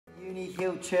Community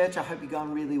Hill Church. I hope you're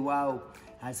going really well.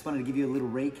 I just wanted to give you a little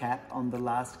recap on the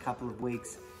last couple of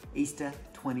weeks. Easter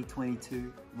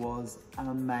 2022 was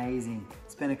amazing.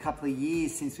 It's been a couple of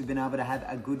years since we've been able to have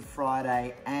a Good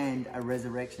Friday and a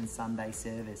Resurrection Sunday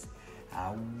service.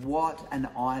 What an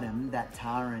item that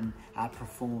Taran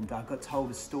performed. I got told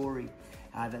a story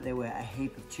that there were a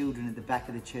heap of children at the back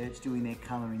of the church doing their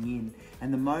colouring in.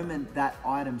 And the moment that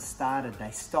item started,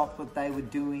 they stopped what they were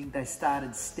doing. They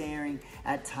started staring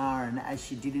at Taran as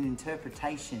she did an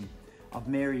interpretation of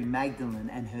Mary Magdalene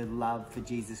and her love for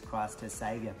Jesus Christ, her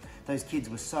Saviour. Those kids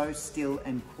were so still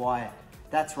and quiet.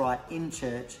 That's right, in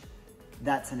church,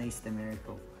 that's an Easter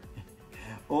miracle.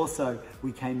 Also,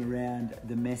 we came around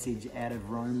the message out of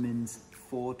Romans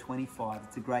 4:25.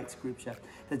 It's a great scripture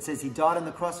that says he died on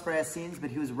the cross for our sins, but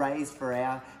he was raised for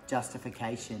our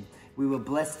justification. We were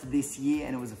blessed this year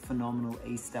and it was a phenomenal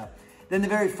Easter. Then the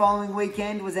very following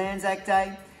weekend was Anzac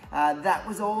Day. That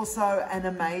was also an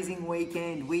amazing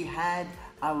weekend. We had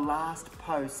a last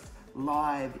post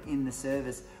live in the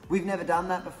service. We've never done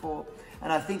that before,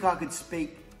 and I think I could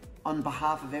speak on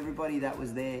behalf of everybody that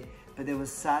was there, but there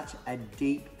was such a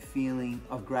deep feeling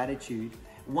of gratitude.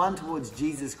 One, towards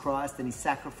Jesus Christ and his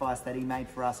sacrifice that he made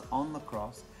for us on the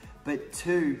cross, but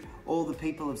two, all the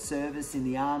people of service in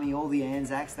the army, all the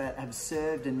Anzacs that have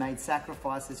served and made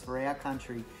sacrifices for our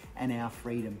country and our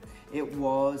freedom. It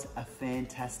was a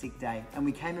fantastic day. And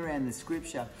we came around the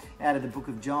scripture out of the book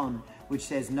of John, which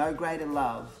says, no greater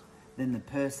love than the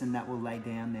person that will lay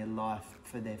down their life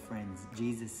for their friends.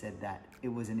 Jesus said that. It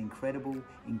was an incredible,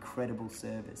 incredible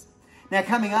service. Now,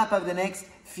 coming up over the next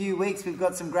few weeks, we've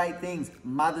got some great things.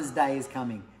 Mother's Day is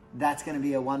coming. That's going to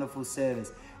be a wonderful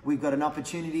service. We've got an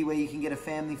opportunity where you can get a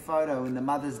family photo in the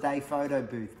Mother's Day photo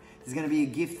booth. There's going to be a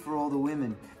gift for all the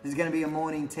women. There's going to be a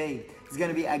morning tea. There's going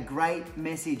to be a great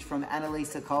message from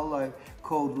Annalisa Colo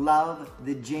called Love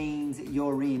the Genes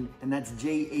You're In, and that's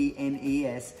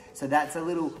Genes. So that's a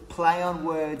little play on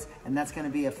words, and that's going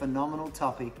to be a phenomenal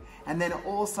topic. And then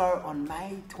also on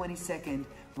May 22nd,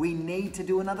 we need to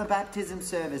do another baptism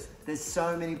service. There's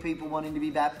so many people wanting to be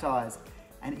baptized.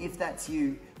 And if that's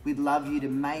you, we'd love you to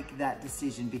make that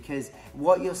decision, because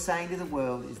what you're saying to the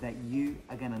world is that you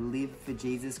are going to live for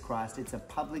Jesus Christ. It's a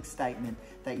public statement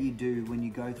that you do when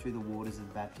you go through the waters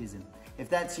of baptism. If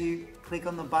that's you, click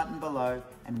on the button below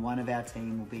and one of our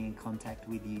team will be in contact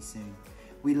with you soon.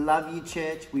 We love you,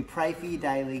 church. We pray for you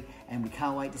daily, and we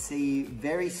can't wait to see you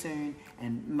very soon,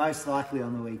 and most likely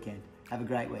on the weekend. Have a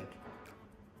great week.